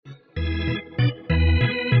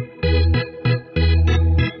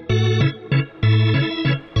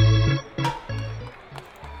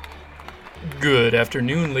Good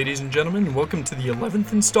afternoon, ladies and gentlemen, and welcome to the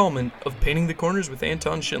 11th installment of Painting the Corners with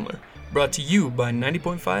Anton Schindler, brought to you by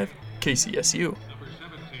 90.5 KCSU.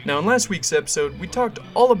 Now, in last week's episode, we talked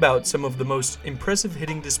all about some of the most impressive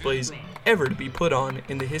hitting displays ever to be put on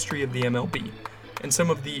in the history of the MLB, and some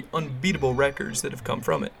of the unbeatable records that have come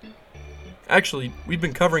from it. Actually, we've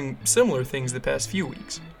been covering similar things the past few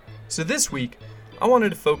weeks. So this week, I wanted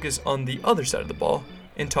to focus on the other side of the ball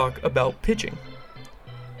and talk about pitching.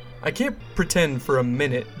 I can't pretend for a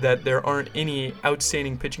minute that there aren't any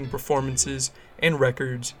outstanding pitching performances and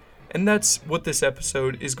records, and that's what this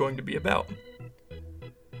episode is going to be about.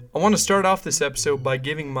 I want to start off this episode by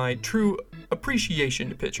giving my true appreciation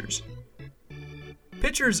to pitchers.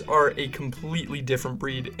 Pitchers are a completely different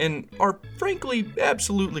breed and are frankly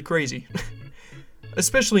absolutely crazy.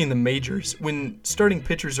 Especially in the majors, when starting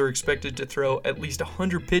pitchers are expected to throw at least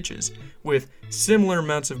 100 pitches with similar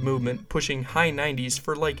amounts of movement pushing high 90s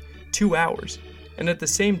for like 2 hours, and at the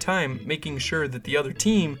same time making sure that the other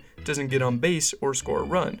team doesn't get on base or score a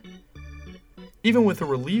run. Even with a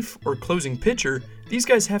relief or closing pitcher, these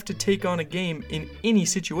guys have to take on a game in any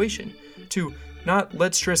situation to not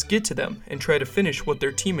let stress get to them and try to finish what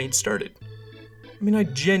their teammates started. I mean, I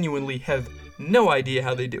genuinely have no idea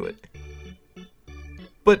how they do it.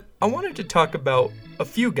 But I wanted to talk about a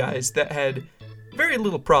few guys that had very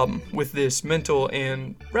little problem with this mental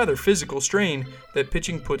and rather physical strain that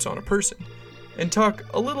pitching puts on a person, and talk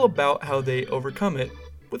a little about how they overcome it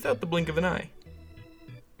without the blink of an eye.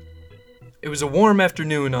 It was a warm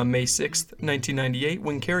afternoon on May 6th, 1998,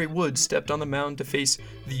 when Kerry Wood stepped on the mound to face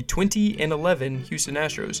the 20-11 Houston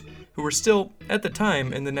Astros, who were still, at the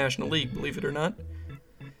time, in the National League, believe it or not.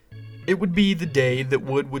 It would be the day that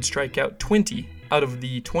Wood would strike out 20 out of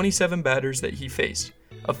the 27 batters that he faced,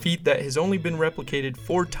 a feat that has only been replicated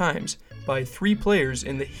 4 times by 3 players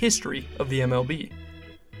in the history of the MLB.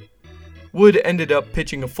 Wood ended up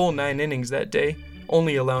pitching a full 9 innings that day,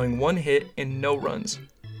 only allowing 1 hit and no runs.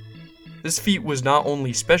 This feat was not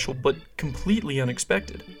only special, but completely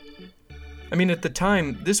unexpected. I mean, at the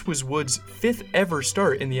time, this was Wood's 5th ever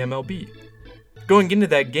start in the MLB. Going into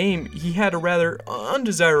that game, he had a rather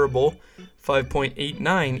undesirable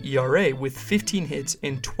 5.89 ERA with 15 hits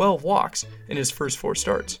and 12 walks in his first 4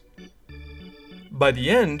 starts. By the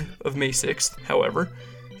end of May 6th, however,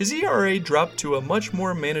 his ERA dropped to a much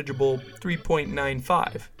more manageable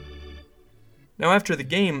 3.95. Now, after the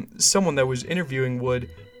game, someone that was interviewing Wood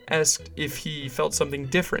asked if he felt something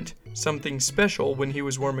different, something special when he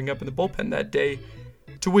was warming up in the bullpen that day,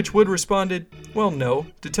 to which Wood responded, "Well, no,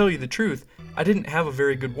 to tell you the truth, I didn't have a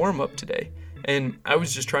very good warm-up today, and I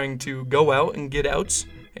was just trying to go out and get outs,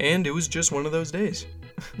 and it was just one of those days."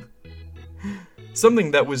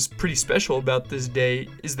 Something that was pretty special about this day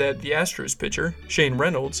is that the Astros pitcher, Shane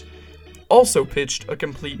Reynolds, also pitched a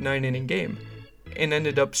complete 9-inning game, and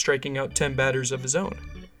ended up striking out 10 batters of his own.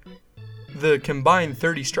 The combined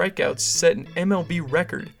 30 strikeouts set an MLB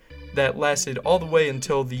record that lasted all the way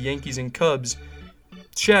until the Yankees and Cubs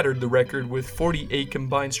shattered the record with 48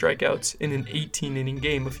 combined strikeouts in an 18-inning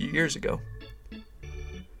game a few years ago.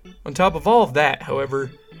 On top of all of that,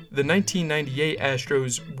 however, the 1998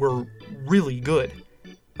 Astros were really good.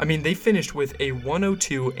 I mean, they finished with a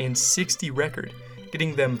 102-60 record,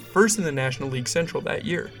 getting them first in the National League Central that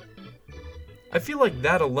year. I feel like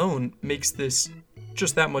that alone makes this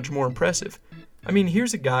just that much more impressive. I mean,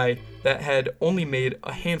 here's a guy that had only made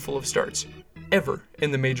a handful of starts, ever,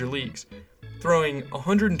 in the major leagues, throwing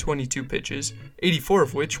 122 pitches, 84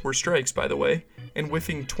 of which were strikes, by the way, and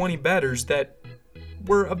whiffing 20 batters that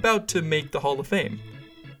were about to make the Hall of Fame.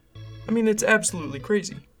 I mean, it's absolutely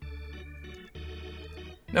crazy.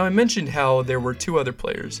 Now, I mentioned how there were 2 other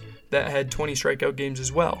players that had 20 strikeout games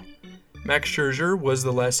as well. Max Scherzer was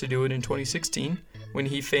the last to do it in 2016, when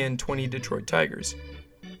he fanned 20 Detroit Tigers.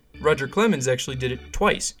 Roger Clemens actually did it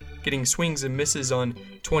twice, getting swings and misses on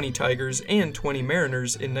 20 Tigers and 20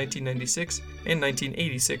 Mariners in 1996 and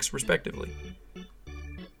 1986, respectively.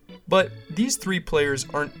 But these 3 players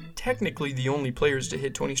aren't technically the only players to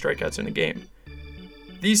hit 20 strikeouts in a game.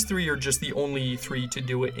 These 3 are just the only 3 to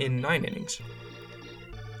do it in 9 innings.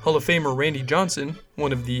 Hall of Famer Randy Johnson,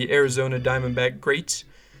 one of the Arizona Diamondback greats,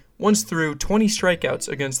 once threw 20 strikeouts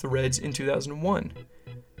against the Reds in 2001.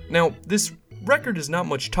 Now, this record is not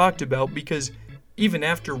much talked about because even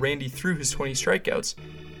after Randy threw his 20 strikeouts,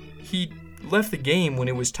 he left the game when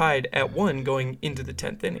it was tied at 1 going into the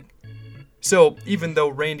 10th inning. So, even though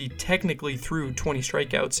Randy technically threw 20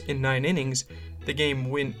 strikeouts in 9 innings, the game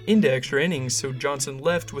went into extra innings, so Johnson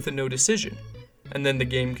left with a no decision. And then the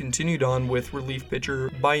game continued on with relief pitcher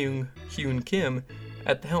Byung Hyun Kim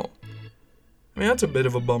at the helm. I mean, that's a bit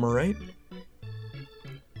of a bummer, right?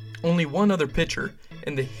 Only one other pitcher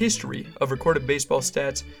in the history of recorded baseball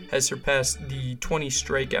stats has surpassed the 20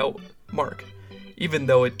 strikeout mark, even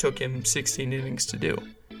though it took him 16 innings to do.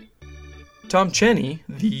 Tom Cheney,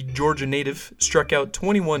 the Georgia native, struck out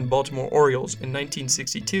 21 Baltimore Orioles in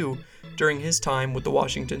 1962 during his time with the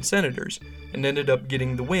Washington Senators, and ended up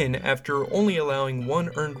getting the win after only allowing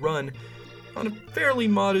one earned run on a fairly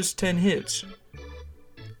modest 10 hits.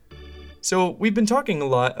 So we've been talking a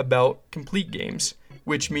lot about complete games,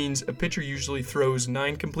 which means a pitcher usually throws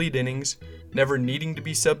 9 complete innings, never needing to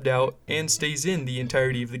be subbed out, and stays in the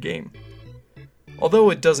entirety of the game.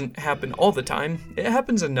 Although it doesn't happen all the time, it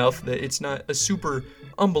happens enough that it's not a super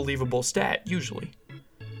unbelievable stat usually.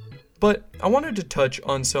 But I wanted to touch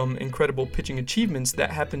on some incredible pitching achievements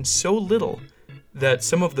that happen so little that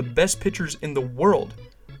some of the best pitchers in the world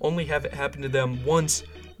only have it happen to them once,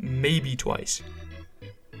 maybe twice.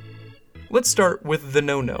 Let's start with the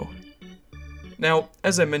no-no. Now,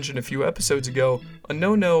 as I mentioned a few episodes ago, a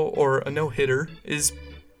no-no or a no-hitter is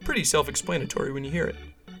pretty self-explanatory when you hear it.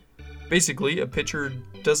 Basically, a pitcher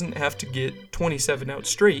doesn't have to get 27 outs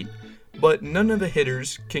straight, but none of the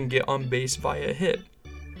hitters can get on base via a hit.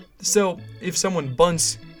 So, if someone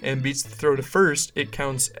bunts and beats the throw to first, it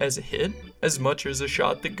counts as a hit as much as a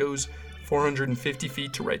shot that goes 450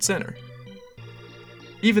 feet to right center.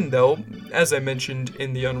 Even though, as I mentioned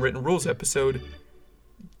in the Unwritten Rules episode,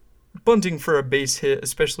 bunting for a base hit,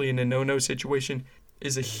 especially in a no-no situation,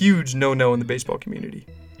 is a huge no-no in the baseball community.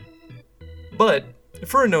 But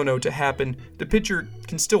for a no-no to happen, the pitcher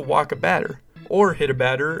can still walk a batter, or hit a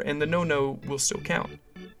batter, and the no-no will still count.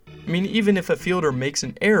 I mean, even if a fielder makes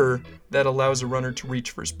an error that allows a runner to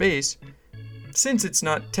reach first base, since it's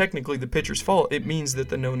not technically the pitcher's fault, it means that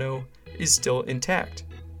the no-no is still intact.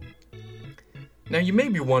 Now you may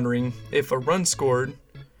be wondering if a run scored,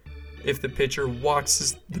 if the pitcher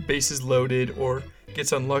walks the bases loaded or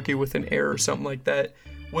gets unlucky with an error or something like that,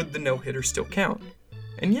 would the no-hitter still count?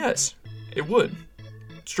 And yes, it would,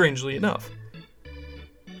 strangely enough.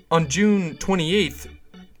 On June 28th,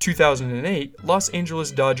 2008, Los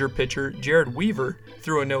Angeles Dodger pitcher Jared Weaver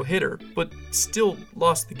threw a no-hitter, but still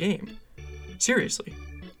lost the game. Seriously.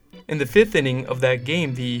 In the 5th inning of that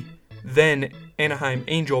game, the then Anaheim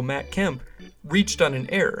Angel Matt Kemp reached on an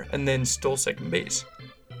error and then stole second base.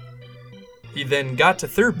 He then got to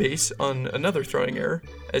third base on another throwing error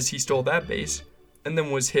as he stole that base, and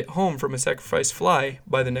then was hit home from a sacrifice fly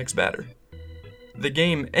by the next batter. The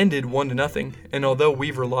game ended 1-0, and although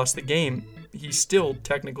Weaver lost the game, he still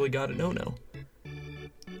technically got a no-no.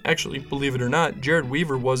 Actually, believe it or not, Jared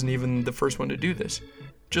Weaver wasn't even the first one to do this,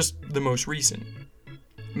 just the most recent.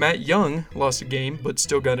 Matt Young lost a game, but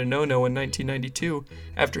still got a no-no in 1992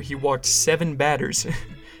 after he walked 7 batters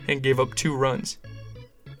and gave up 2 runs.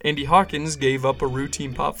 Andy Hawkins gave up a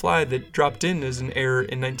routine pop fly that dropped in as an error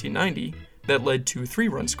in 1990 that led to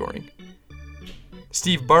 3-run scoring.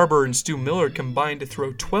 Steve Barber and Stu Miller combined to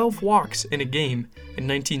throw 12 walks in a game in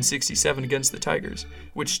 1967 against the Tigers,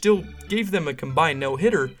 which still gave them a combined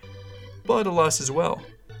no-hitter, but a loss as well.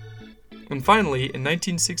 And finally, in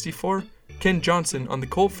 1964, Ken Johnson on the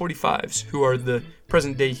Colt 45s, who are the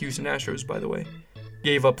present-day Houston Astros, by the way,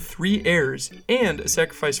 gave up 3 errors and a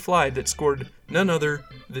sacrifice fly that scored none other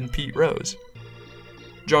than Pete Rose.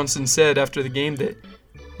 Johnson said after the game that,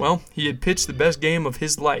 well, he had pitched the best game of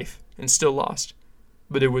his life and still lost,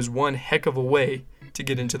 but it was one heck of a way to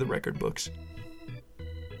get into the record books.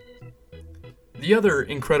 The other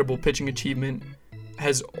incredible pitching achievement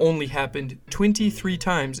has only happened 23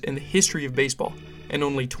 times in the history of baseball, and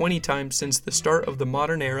only 20 times since the start of the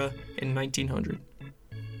modern era in 1900.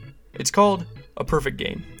 It's called a perfect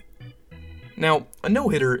game. Now, a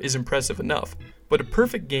no-hitter is impressive enough, but a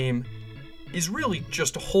perfect game is really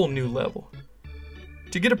just a whole new level.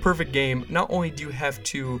 To get a perfect game, not only do you have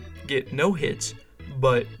to get no hits,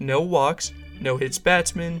 but no walks, no hits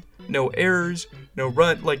batsmen, no errors, no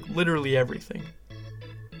run, like literally everything.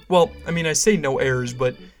 Well, I mean, I say no errors,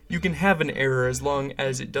 but you can have an error as long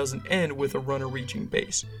as it doesn't end with a runner reaching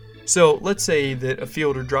base. So let's say that a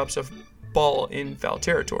fielder drops a ball in foul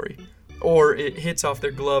territory, or it hits off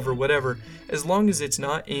their glove or whatever. As long as it's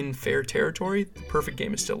not in fair territory, the perfect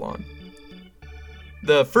game is still on.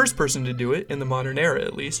 The first person to do it, in the modern era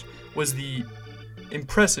at least, was the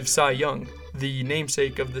impressive Cy Young, the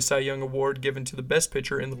namesake of the Cy Young Award given to the best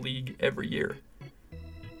pitcher in the league every year.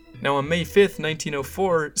 Now on May 5th,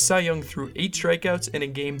 1904, Cy Young threw 8 strikeouts in a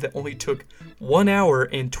game that only took 1 hour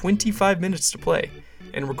and 25 minutes to play,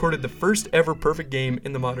 and recorded the first ever perfect game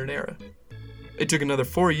in the modern era. It took another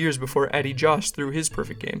 4 years before Addie Josh threw his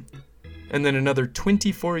perfect game, and then another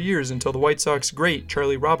 24 years until the White Sox great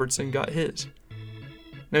Charlie Robertson got his.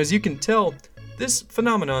 Now as you can tell, this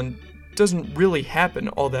phenomenon doesn't really happen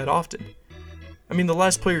all that often. I mean, the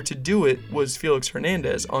last player to do it was Felix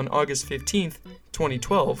Hernandez on August 15th,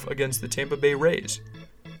 2012 against the Tampa Bay Rays.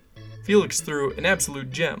 Felix threw an absolute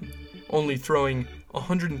gem, only throwing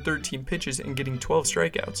 113 pitches and getting 12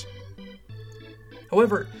 strikeouts.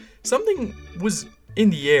 However, something was in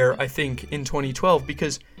the air, I think, in 2012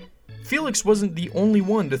 because Felix wasn't the only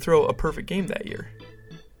one to throw a perfect game that year.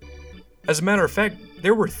 As a matter of fact,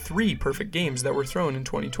 there were 3 perfect games that were thrown in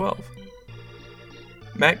 2012.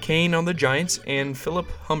 Matt Cain on the Giants and Philip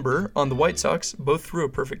Humber on the White Sox both threw a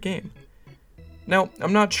perfect game. Now,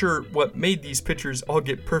 I'm not sure what made these pitchers all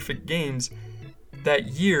get perfect games that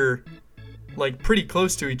year, like pretty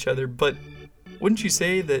close to each other, but wouldn't you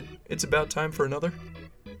say that it's about time for another?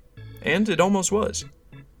 And it almost was.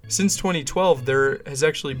 Since 2012, there has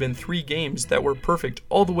actually been 3 games that were perfect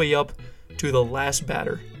all the way up to the last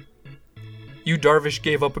batter. Yu Darvish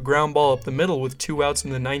gave up a ground ball up the middle with 2 outs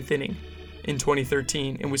in the 9th inning in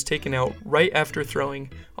 2013 and was taken out right after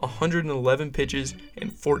throwing 111 pitches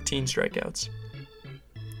and 14 strikeouts.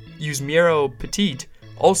 Yusmeiro Petit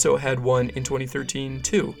also had one in 2013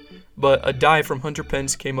 too, but a dive from Hunter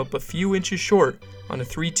Pence came up a few inches short on a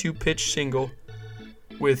 3-2 pitch single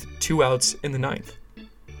with 2 outs in the 9th.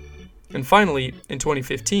 And finally, in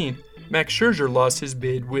 2015, Max Scherzer lost his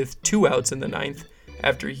bid with 2 outs in the 9th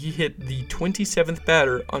after he hit the 27th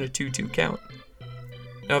batter on a 2-2 count.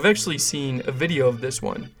 Now, I've actually seen a video of this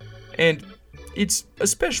one, and it's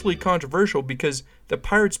especially controversial because the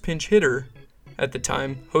Pirates pinch hitter at the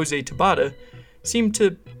time, Jose Tabata, seemed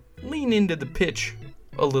to lean into the pitch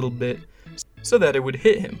a little bit so that it would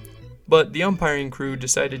hit him, but the umpiring crew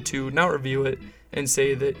decided to not review it and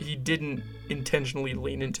say that he didn't intentionally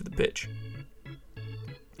lean into the pitch.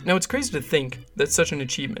 Now, it's crazy to think that such an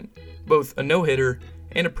achievement, both a no-hitter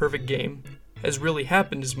and a perfect game, has really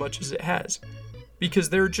happened as much as it has, because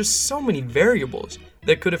there are just so many variables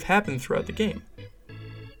that could have happened throughout the game.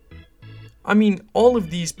 I mean, all of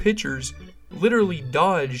these pitchers literally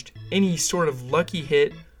dodged any sort of lucky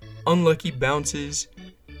hit, unlucky bounces,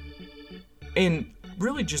 and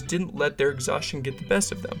really just didn't let their exhaustion get the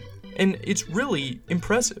best of them. And it's really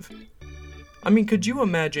impressive. I mean, could you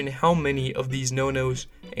imagine how many of these no-nos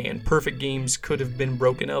and perfect games could have been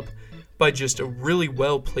broken up by just a really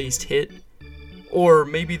well-placed hit? Or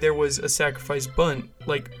maybe there was a sacrifice bunt,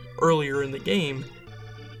 like earlier in the game,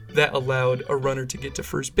 that allowed a runner to get to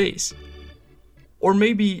first base. Or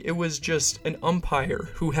maybe it was just an umpire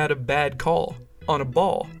who had a bad call on a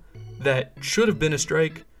ball that should have been a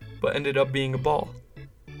strike, but ended up being a ball.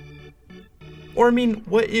 Or I mean,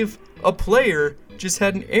 what if a player just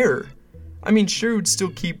had an error? I mean, sure, it would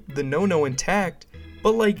still keep the no-no intact,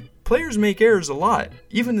 but like, players make errors a lot.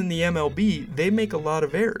 Even in the MLB, they make a lot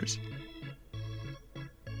of errors.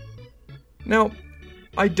 Now,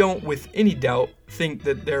 I don't with any doubt think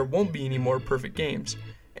that there won't be any more perfect games,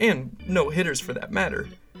 and no-hitters for that matter,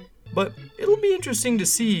 but it'll be interesting to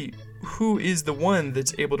see who is the one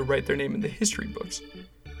that's able to write their name in the history books.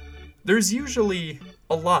 There's usually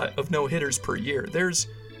a lot of no-hitters per year. There's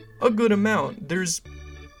a good amount.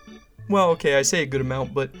 I say a good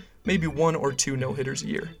amount, but maybe 1 or 2 no-hitters a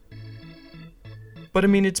year. But I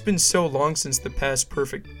mean, it's been so long since the past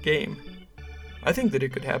perfect game. I think that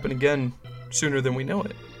it could happen again sooner than we know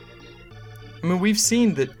it. I mean, we've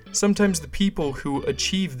seen that sometimes the people who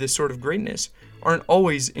achieve this sort of greatness aren't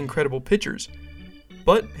always incredible pitchers.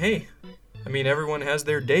 But hey, I mean, everyone has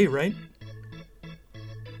their day, right?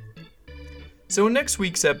 So in next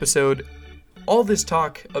week's episode, all this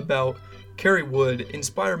talk about Kerry Wood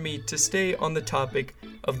inspired me to stay on the topic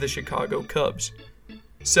of the Chicago Cubs.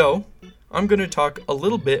 So, I'm going to talk a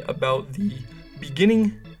little bit about the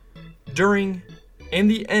beginning, during, and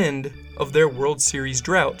the end of their World Series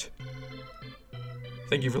drought.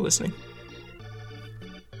 Thank you for listening.